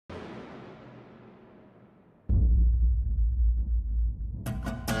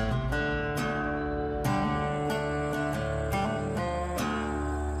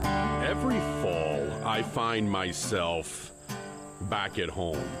I find myself back at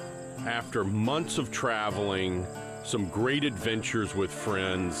home. After months of traveling, some great adventures with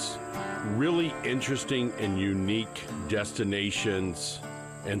friends, really interesting and unique destinations,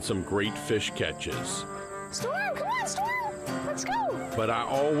 and some great fish catches. Storm, come on, Storm, let's go. But I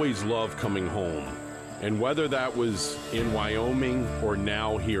always love coming home. And whether that was in Wyoming or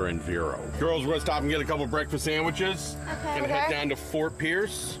now here in Vero. Girls, we're gonna stop and get a couple breakfast sandwiches. Okay. Gonna head down to Fort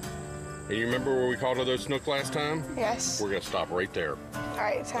Pierce. And you remember where we caught all those snook last time? Yes. We're gonna stop right there. All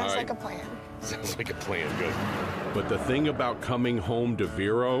right, sounds like a plan. Sounds like a plan, good. But the thing about coming home to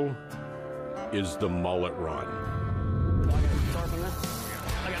Vero is the mullet run.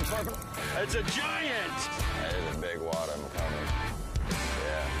 I got a tarpon. It's a giant! That is a big water, I'm coming.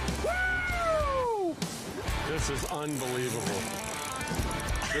 Yeah. Woo! This is unbelievable.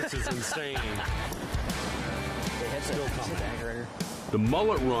 This is insane. Still coming. The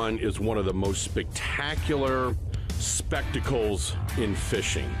mullet run is one of the most spectacular spectacles in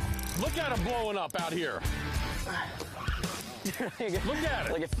fishing. Look at them blowing up out here. Look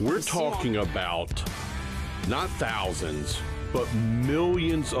at it. We're talking about not thousands, but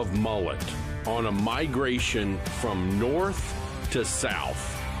millions of mullet on a migration from north to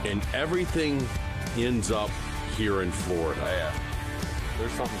south, and everything ends up here in Florida. Oh, yeah.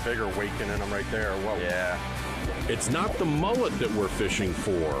 There's something bigger waking in them right there. Whoa. Yeah. It's not the mullet that we're fishing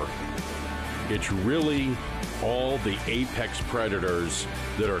for. It's really all the apex predators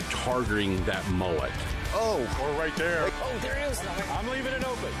that are targeting that mullet. Oh. We're right there. Oh, there it is. I'm leaving it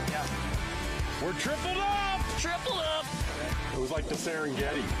open. Yeah. We're tripled up. Triple up. It was like the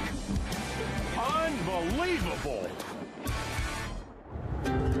Serengeti. Unbelievable.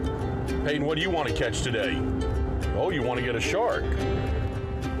 Peyton, what do you want to catch today? Oh, you want to get a shark.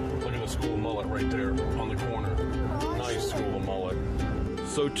 Look at the school of mullet right there on the corner. Nice school of mullet.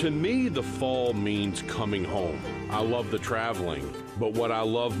 So to me, the fall means coming home. I love the traveling, but what I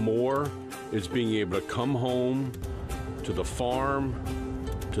love more is being able to come home to the farm,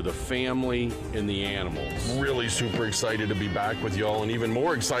 to the family, and the animals. Really super excited to be back with y'all, and even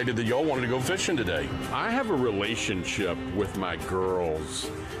more excited that y'all wanted to go fishing today. I have a relationship with my girls.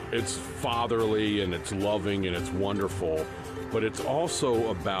 It's fatherly, and it's loving, and it's wonderful, but it's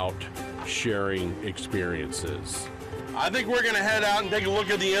also about sharing experiences. I think we're gonna head out and take a look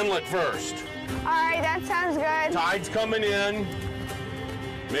at the inlet first. All right, that sounds good. Tide's coming in.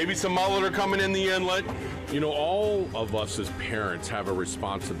 Maybe some mullet are coming in the inlet. You know, all of us as parents have a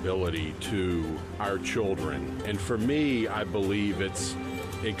responsibility to our children. And for me, I believe it's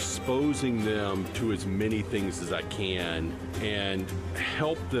exposing them to as many things as I can and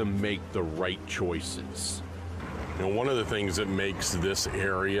help them make the right choices. You know, one of the things that makes this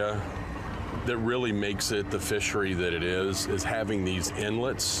area, that really makes it the fishery that it is having these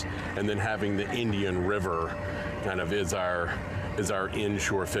inlets, and then having the Indian River kind of is our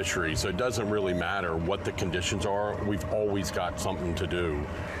inshore fishery. So it doesn't really matter what the conditions are, we've always got something to do.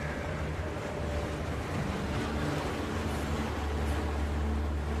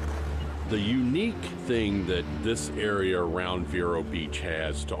 The unique thing that this area around Vero Beach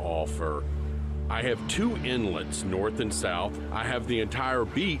has to offer, I have two inlets, north and south. I have the entire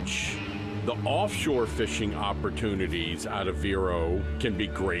beach. The offshore fishing opportunities out of Vero can be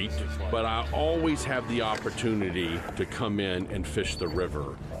great, but I always have the opportunity to come in and fish the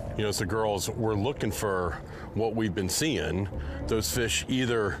river. You know, so girls, we're looking for what we've been seeing, those fish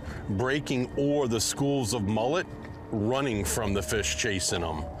either breaking or the schools of mullet running from the fish chasing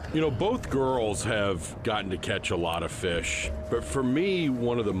them. You know, both girls have gotten to catch a lot of fish, but for me,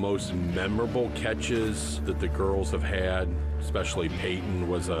 one of the most memorable catches that the girls have had, especially Peyton,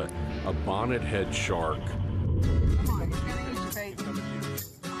 was a bonnethead shark.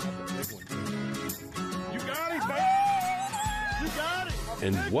 You got it, baby! You got it!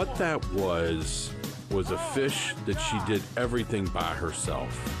 And what that was a fish that she did everything by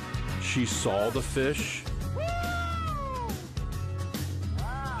herself. She saw the fish,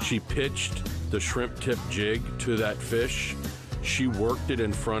 she pitched the shrimp tip jig to that fish, she worked it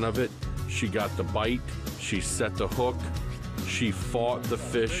in front of it, she got the bite, she set the hook, she fought the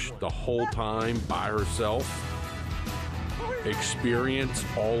fish the whole time by herself, experienced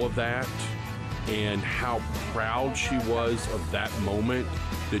all of that, and how proud she was of that moment,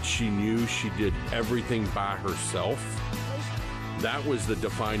 that she knew she did everything by herself. That was the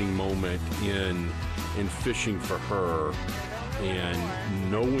defining moment in fishing for her, and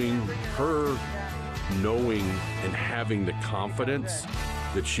knowing and having the confidence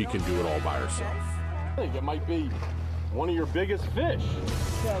that she can do it all by herself. I think it might be one of your biggest fish.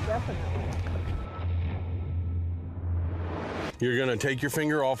 Yeah, definitely. You're gonna take your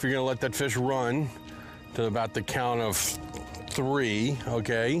finger off, you're gonna let that fish run, to about the count of 3,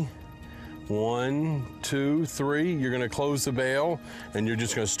 okay? 1, 2, 3. You're gonna close the bail and you're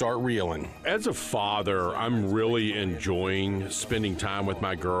just gonna start reeling. As a father, I'm really enjoying spending time with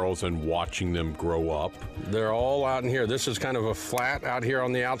my girls and watching them grow up. They're all out in here. This is kind of a flat out here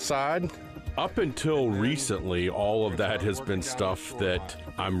on the outside. Up until recently, all of that has been stuff that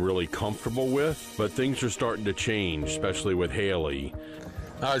I'm really comfortable with, but things are starting to change, especially with Haley.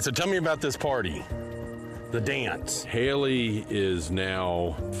 All right, so tell me about this party, the dance. Haley is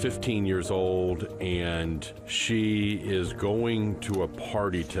now 15 years old, and she is going to a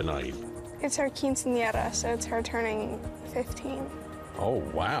party tonight. It's her quinceañera, so it's her turning 15. Oh,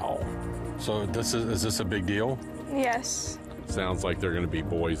 wow. So is this a big deal? Yes. Sounds like there are going to be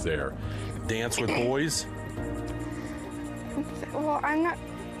boys there. Dance with boys? Well, I'm not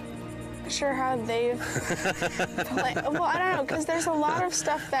sure how they've played. Well, I don't know, because there's a lot of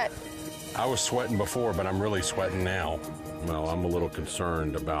stuff that... I was sweating before, but I'm really sweating now. Well, I'm a little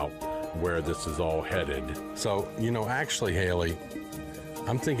concerned about where this is all headed. So, you know, actually, Haley,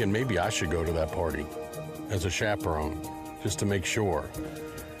 I'm thinking maybe I should go to that party as a chaperone, just to make sure.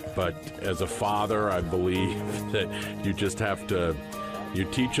 But as a father, I believe that you just have to, you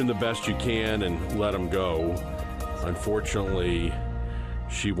teach them the best you can and let them go. Unfortunately,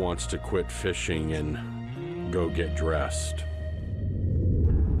 she wants to quit fishing and go get dressed.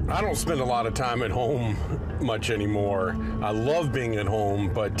 I don't spend a lot of time at home much anymore. I love being at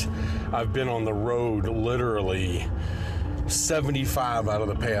home, but I've been on the road literally 75 out of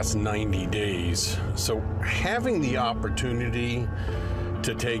the past 90 days. So having the opportunity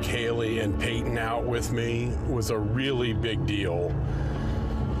to take Haley and Peyton out with me was a really big deal.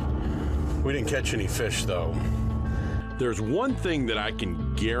 We didn't catch any fish though. There's one thing that I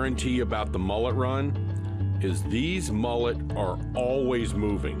can guarantee about the mullet run is these mullet are always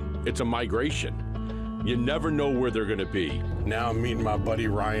moving. It's a migration. You never know where they're gonna be. Now I'm meeting my buddy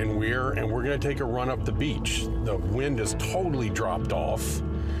Ryan Weir and we're gonna take a run up the beach. The wind has totally dropped off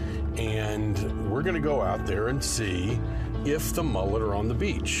and we're gonna go out there and see if the mullet are on the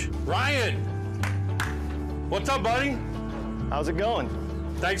beach. Ryan! What's up, buddy? How's it going?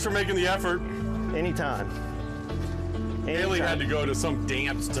 Thanks for making the effort. Anytime. Haley had to go to some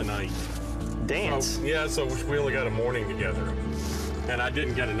dance tonight. Dance? So we only got a morning together. And I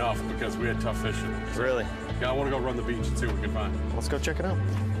didn't get enough because we had tough fishing. Really? Yeah, I want to go run the beach and see what we can find. Let's go check it out.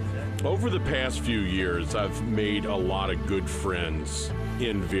 Over the past few years, I've made a lot of good friends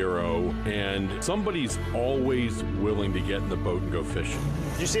in Vero, and somebody's always willing to get in the boat and go fishing.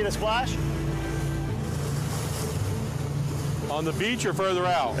 Did you see the splash? On the beach or further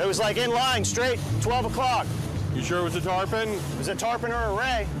out? It was like in line, straight, 12 o'clock. You sure it was a tarpon? It was a tarpon or a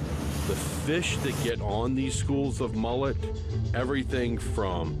ray. The fish that get on these schools of mullet, everything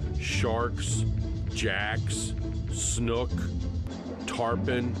from sharks, jacks, snook,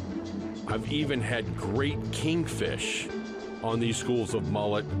 tarpon. I've even had great kingfish on these schools of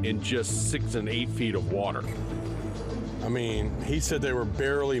mullet in just 6 and 8 feet of water. I mean, he said they were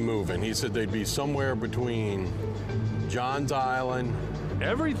barely moving. He said they'd be somewhere between John's Island.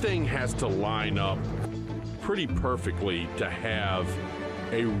 Everything has to line up pretty perfectly to have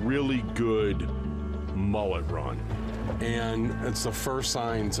a really good mullet run. And it's the first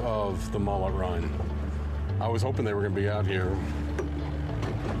signs of the mullet run. I was hoping they were gonna be out here.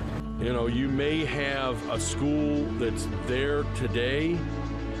 You know, you may have a school that's there today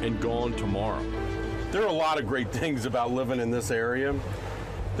and gone tomorrow. There are a lot of great things about living in this area.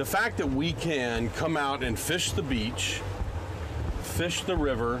 The fact that we can come out and fish the beach, fish the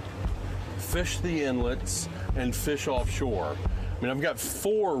river, fish the inlets, and fish offshore. I mean, I've got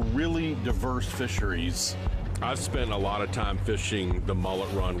 4 really diverse fisheries. I've spent a lot of time fishing the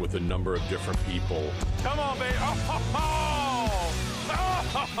mullet run with a number of different people. Come on, baby.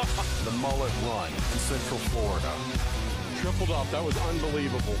 The mullet run in Central Florida. Tripled up. That was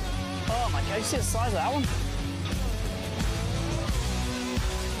unbelievable. Oh my God, you see the size of that one?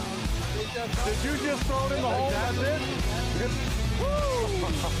 Did you just throw it in the hole? That's it?